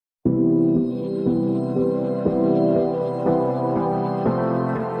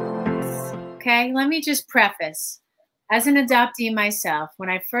okay? Let me just preface. As an adoptee myself, when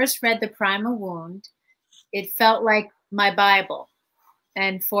I first read The Primal Wound, it felt like my Bible.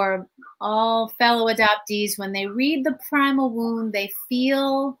 And for all fellow adoptees, when they read The Primal Wound, they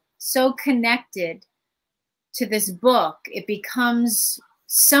feel so connected to this book. It becomes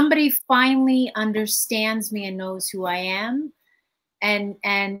somebody finally understands me and knows who I am. And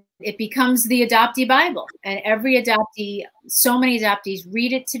it becomes the adoptee Bible. And every adoptee, so many adoptees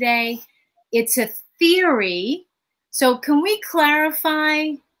read it today. It's a theory. So can we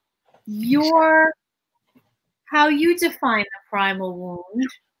clarify how you define The Primal Wound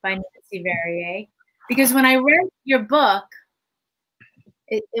by Nancy Verrier? Because when I read your book,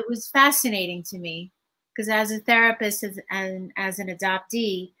 it was fascinating to me. Because as a therapist and as an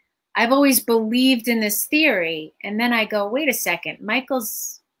adoptee, I've always believed in this theory. And then I go, wait a second,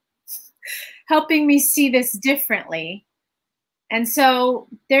 Michael's helping me see this differently. And so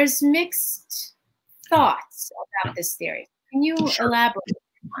there's mixed thoughts about this theory. Can you elaborate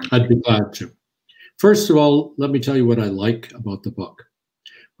on that? I'd be glad to. First of all, let me tell you what I like about the book.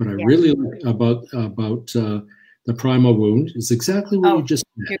 What I really like about The Primal Wound is exactly what you just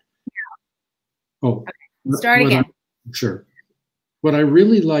said. Oh, okay. Start again. Sure. What I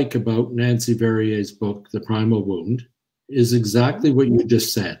really like about Nancy Verrier's book, The Primal Wound, is exactly what you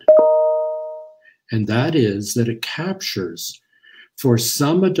just said. And that is that it captures, for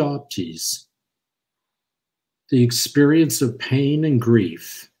some adoptees, the experience of pain and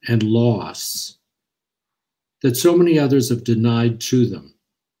grief and loss that so many others have denied to them.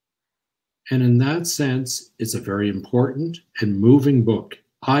 And in that sense, it's a very important and moving book.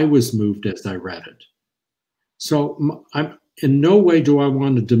 I was moved as I read it. So in no way do I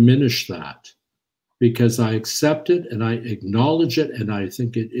want to diminish that, because I accept it and I acknowledge it, and I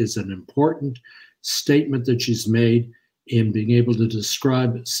think it is an important statement that she's made in being able to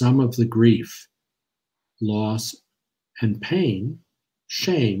describe some of the grief, loss, and pain,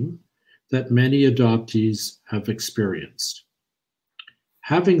 shame that many adoptees have experienced.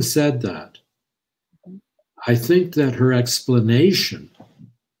 Having said that, I think that her explanation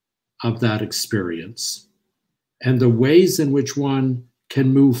of that experience and the ways in which one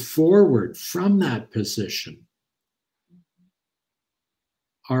can move forward from that position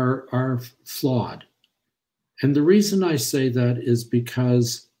are flawed. And the reason I say that is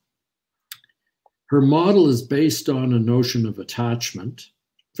because her model is based on a notion of attachment,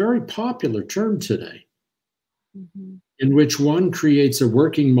 very popular term today, in which one creates a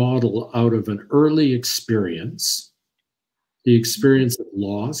working model out of an early experience, the experience of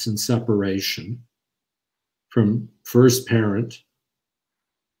loss and separation from first parent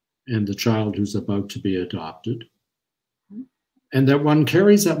and the child who's about to be adopted, and that one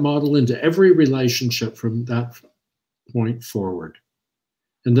carries that model into every relationship from that point forward,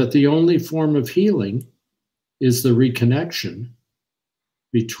 and that the only form of healing is the reconnection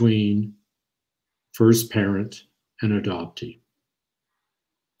between first parent and adoptee.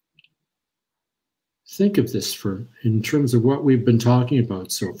 Think of this in terms of what we've been talking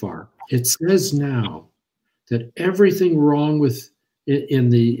about so far. It says now that everything wrong in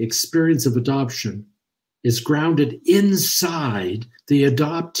the experience of adoption is grounded inside the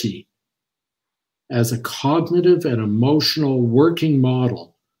adoptee as a cognitive and emotional working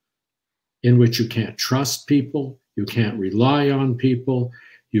model in which you can't trust people, you can't rely on people,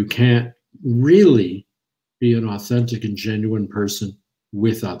 you can't really be an authentic and genuine person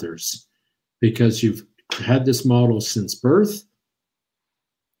with others, because you've had this model since birth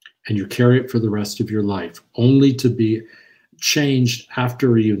and you carry it for the rest of your life, only to be changed after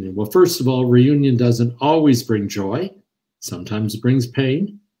reunion. Well, first of all, reunion doesn't always bring joy. Sometimes it brings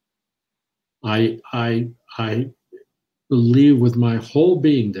pain. I believe with my whole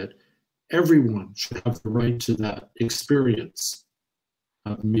being that everyone should have the right to that experience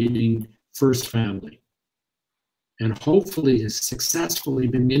of meeting first family, and hopefully is successfully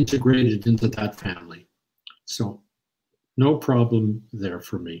being integrated into that family. So no problem there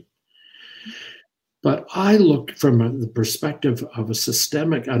for me. But I look from the perspective of a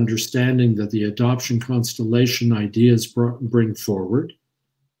systemic understanding that the adoption constellation ideas bring forward,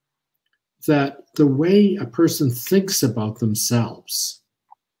 that the way a person thinks about themselves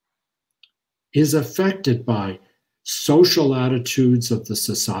is affected by social attitudes of the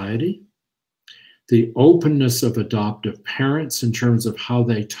society, the openness of adoptive parents in terms of how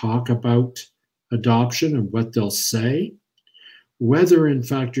they talk about adoption and what they'll say, whether in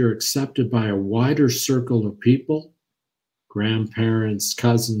fact you're accepted by a wider circle of people, grandparents,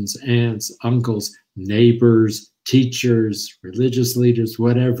 cousins, aunts, uncles, neighbors, teachers, religious leaders,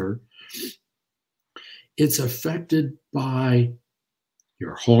 whatever. It's affected by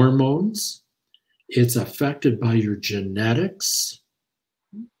your hormones, It's affected by your genetics.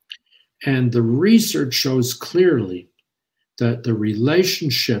 And the research shows clearly that the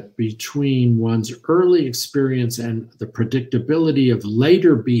relationship between one's early experience and the predictability of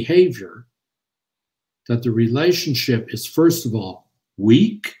later behavior, that the relationship is, first of all,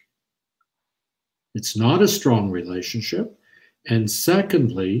 weak. It's not a strong relationship. And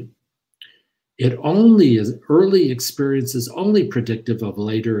secondly, early experience is only predictive of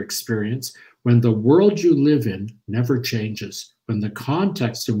later experience when the world you live in never changes, when the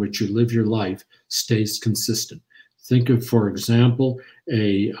context in which you live your life stays consistent. Think of, for example,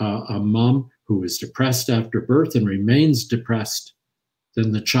 a mom who is depressed after birth and remains depressed.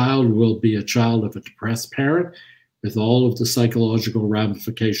 Then the child will be a child of a depressed parent with all of the psychological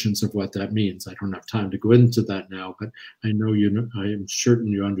ramifications of what that means. I don't have time to go into that now, but I know I am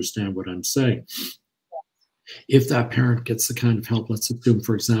certain you understand what I'm saying. If that parent gets the kind of help, let's assume,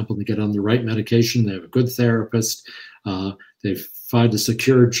 for example, they get on the right medication, they have a good therapist, they find a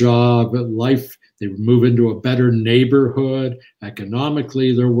secure job, life, they move into a better neighborhood,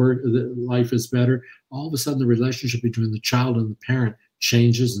 economically their life is better. All of a sudden, the relationship between the child and the parent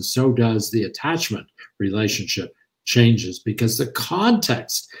changes, and so does the attachment relationship changes, because the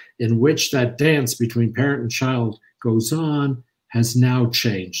context in which that dance between parent and child goes on has now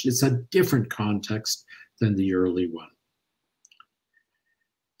changed. It's a different context than the early one.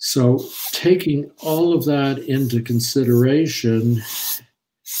 So taking all of that into consideration,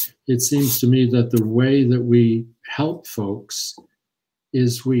 it seems to me that the way that we help folks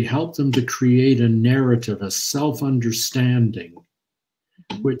is we help them to create a narrative, a self-understanding,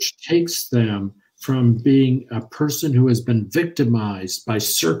 which takes them from being a person who has been victimized by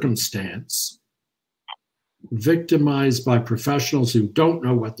circumstance, victimized by professionals who don't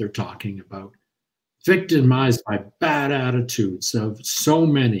know what they're talking about, victimized by bad attitudes of so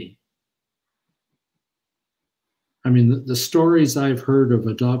many. I mean, the stories I've heard of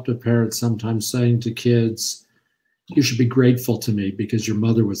adoptive parents sometimes saying to kids, you should be grateful to me because your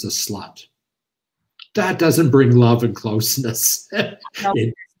mother was a slut. That doesn't bring love and closeness. No.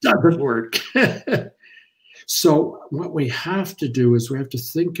 It doesn't work. So what we have to do is we have to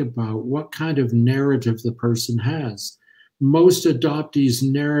think about what kind of narrative the person has. Most adoptees'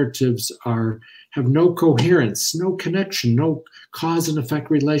 narratives have no coherence, no connection, no cause and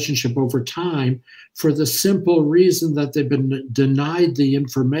effect relationship over time, for the simple reason that they've been denied the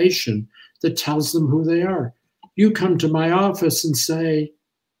information that tells them who they are. You come to my office and say,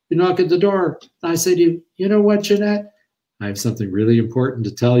 you knock at the door, and I say to you, you know what, Jeanette? I have something really important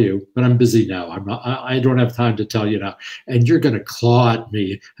to tell you, but I'm busy now. I don't have time to tell you now. And you're going to claw at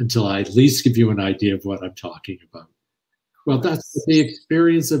me until I at least give you an idea of what I'm talking about. Well, that's what the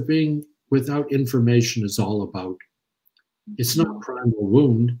experience of being without information is all about. It's not primal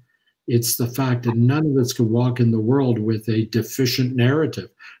wound. It's the fact that none of us can walk in the world with a deficient narrative,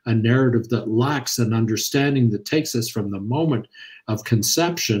 a narrative that lacks an understanding that takes us from the moment of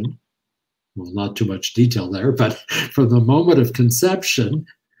conception. Well, not too much detail there, but from the moment of conception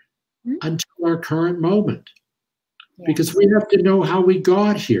until our current moment. Yes. Because we have to know how we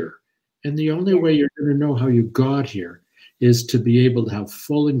got here. And the only way you're going to know how you got here is to be able to have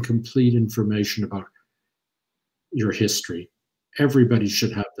full and complete information about your history. Everybody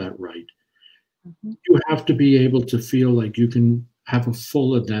should have that right. You have to be able to feel like you can have a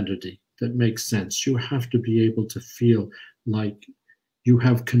full identity that makes sense. You have to be able to feel like you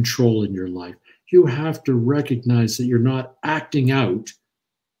have control in your life. You have to recognize that you're not acting out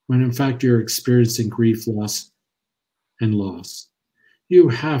when in fact you're experiencing grief, loss, and loss. You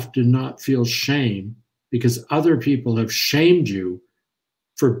have to not feel shame because other people have shamed you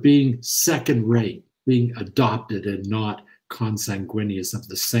for being second-rate, being adopted and not consanguineous of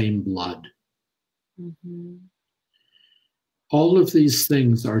the same blood. All of these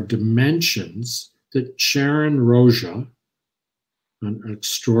things are dimensions that Sharon Roja, an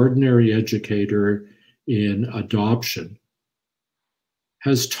extraordinary educator in adoption,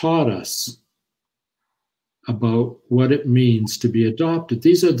 has taught us about what it means to be adopted.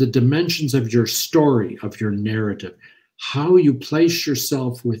 These are the dimensions of your story, of your narrative, how you place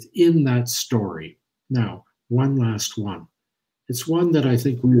yourself within that story. Now, one last one. It's one that I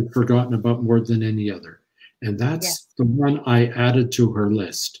think we've forgotten about more than any other. And that's the one I added to her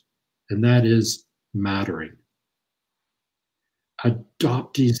list. And that is mattering.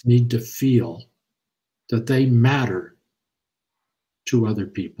 Adoptees need to feel that they matter to other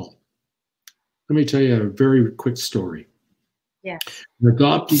people. Let me tell you a very quick story. Yeah. An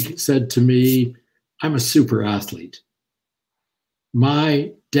adoptee said to me, I'm a super athlete.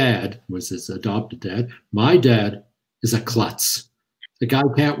 My dad was his adopted dad. My dad is a klutz. The guy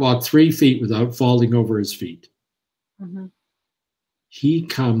can't walk 3 feet without falling over his feet. Mm-hmm. He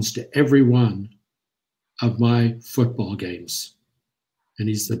comes to every one of my football games, and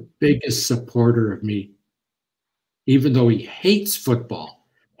he's the biggest supporter of me, even though he hates football,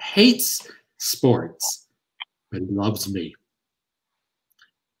 hates sports, but he loves me.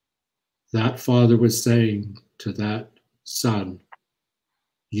 That father was saying to that son,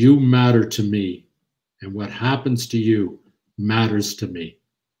 you matter to me, and what happens to you matters to me.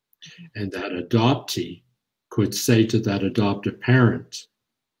 And that adoptee could say to that adoptive parent,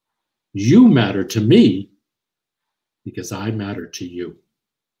 you matter to me because I matter to you.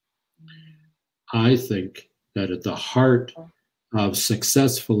 I think that at the heart of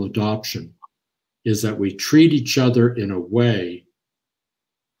successful adoption is that we treat each other in a way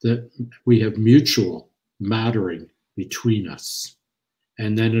that we have mutual mattering between us.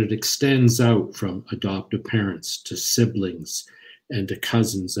 And then it extends out from adoptive parents to siblings and to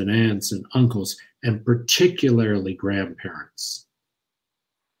cousins and aunts and uncles, and particularly grandparents.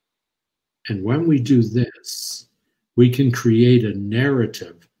 And when we do this, we can create a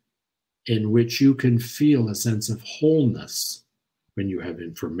narrative in which you can feel a sense of wholeness. When you have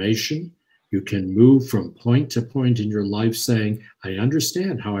information, you can move from point to point in your life saying, I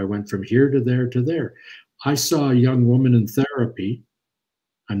understand how I went from here to there to there. I saw a young woman in therapy.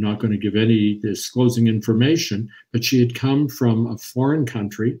 I'm not going to give any disclosing information, but she had come from a foreign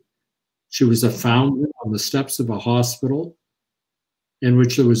country. She was a founder on the steps of a hospital in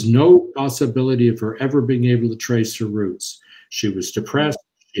which there was no possibility of her ever being able to trace her roots. She was depressed.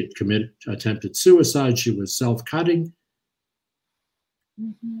 She had attempted suicide. She was self-cutting.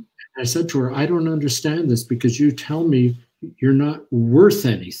 Mm-hmm. I said to her, I don't understand this because you tell me you're not worth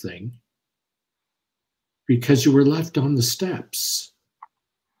anything because you were left on the steps.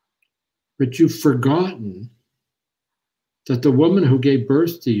 But you've forgotten that the woman who gave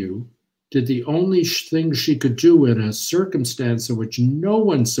birth to you did the only thing she could do in a circumstance in which no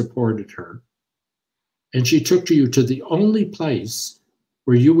one supported her. And she took you to the only place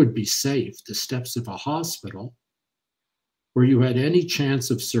where you would be safe, the steps of a hospital, where you had any chance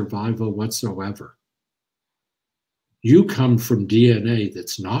of survival whatsoever. You come from DNA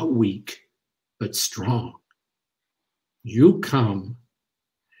that's not weak, but strong. You come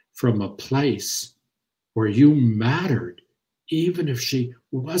from a place where you mattered, even if she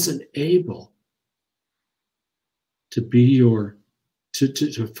wasn't able to be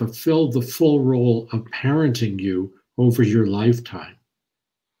to fulfill the full role of parenting you over your lifetime.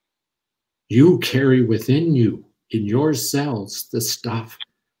 You carry within you, in your cells, the stuff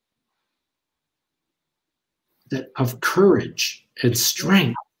that of courage and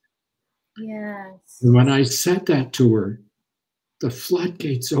strength. Yes. And when I said that to her, the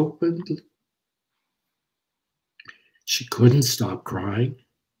floodgates opened. She couldn't stop crying.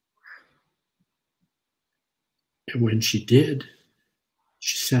 And when she did,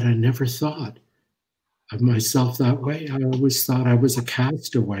 she said, I never thought of myself that way. I always thought I was a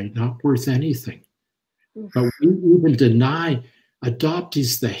castaway, not worth anything. But we even deny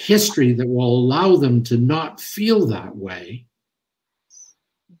adoptees the history that will allow them to not feel that way.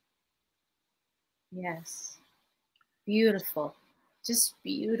 Yes. Beautiful. Just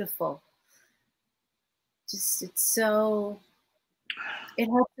beautiful. Just, it's so, it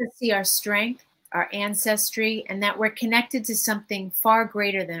helps us see our strength, our ancestry, and that we're connected to something far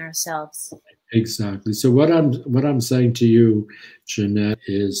greater than ourselves. Exactly. So what I'm saying to you, Jeanette,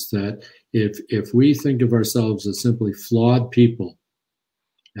 is that if we think of ourselves as simply flawed people,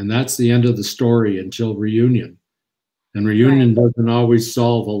 and that's the end of the story until reunion, and reunion doesn't always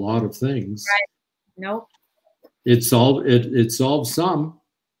solve a lot of things. Right. Nope. It solves some.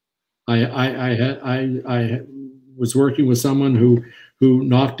 I was working with someone who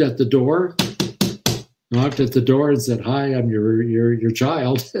knocked at the door and said, "Hi, I'm your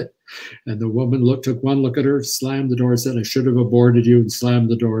child." And the woman took one look at her, slammed the door, said, "I should have aborted you," and slammed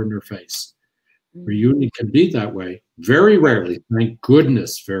the door in her face. Mm-hmm. Reunion can be that way. Very rarely, thank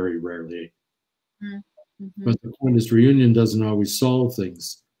goodness, very rarely. Mm-hmm. But the point is, reunion doesn't always solve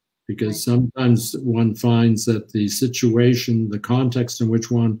things, because sometimes one finds that the situation, the context in which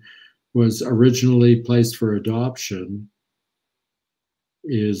one was originally placed for adoption,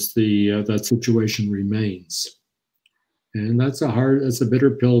 is that situation remains. And that's a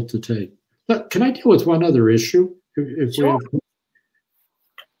bitter pill to take. But can I deal with one other issue? Sure.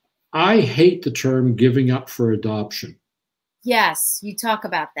 I hate the term giving up for adoption. Yes, you talk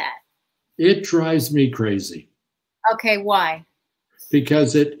about that. It drives me crazy. Okay, why?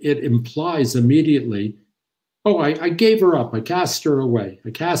 Because it implies immediately, oh, I gave her up. I cast her away.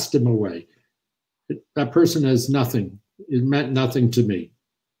 I cast him away. That person has nothing It meant nothing to me.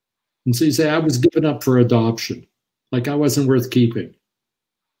 And so you say, I was given up for adoption, like I wasn't worth keeping.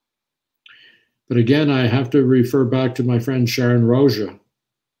 But again, I have to refer back to my friend Sharon Roja,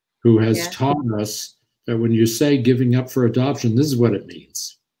 who has taught us that when you say giving up for adoption, this is what it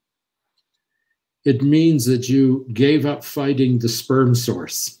means. It means that you gave up fighting the sperm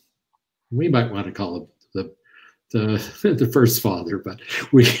source. We might want to call it the first father, but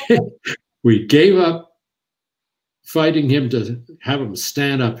we gave up fighting him to have him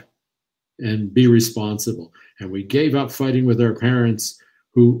stand up and be responsible. And we gave up fighting with our parents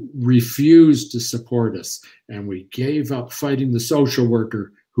who refused to support us. And we gave up fighting the social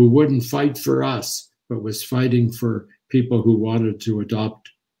worker who wouldn't fight for us, but was fighting for people who wanted to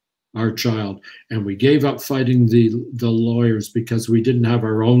adopt our child. And we gave up fighting the lawyers because we didn't have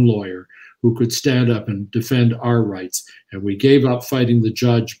our own lawyer who could stand up and defend our rights. And we gave up fighting the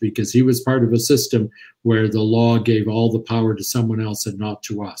judge because he was part of a system where the law gave all the power to someone else and not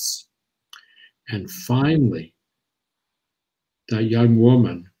to us. And finally, that young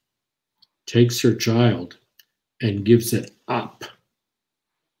woman takes her child and gives it up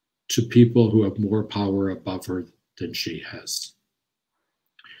to people who have more power above her than she has.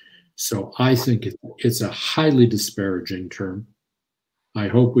 So I think it's a highly disparaging term. I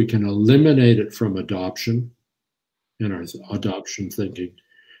hope we can eliminate it from adoption in our adoption thinking,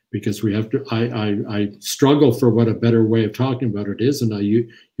 because we have to, I struggle for what a better way of talking about it is. And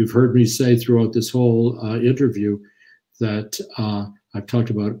you've heard me say throughout this whole interview that I've talked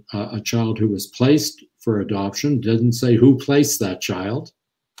about a child who was placed for adoption, didn't say who placed that child,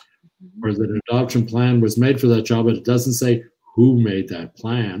 or that an adoption plan was made for that child, but it doesn't say who made that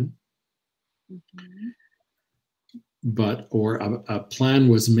plan. But, or a plan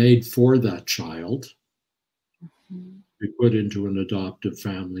was made for that child to be put into an adoptive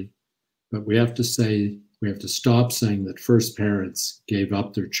family. But we have to stop saying that first parents gave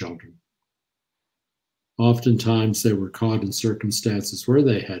up their children. Oftentimes they were caught in circumstances where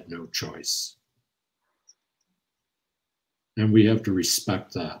they had no choice. And we have to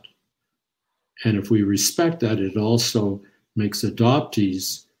respect that. And if we respect that, it also makes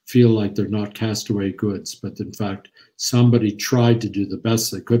adoptees feel like they're not castaway goods, but in fact, somebody tried to do the best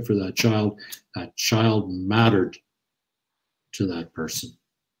they could for that child. That child mattered to that person.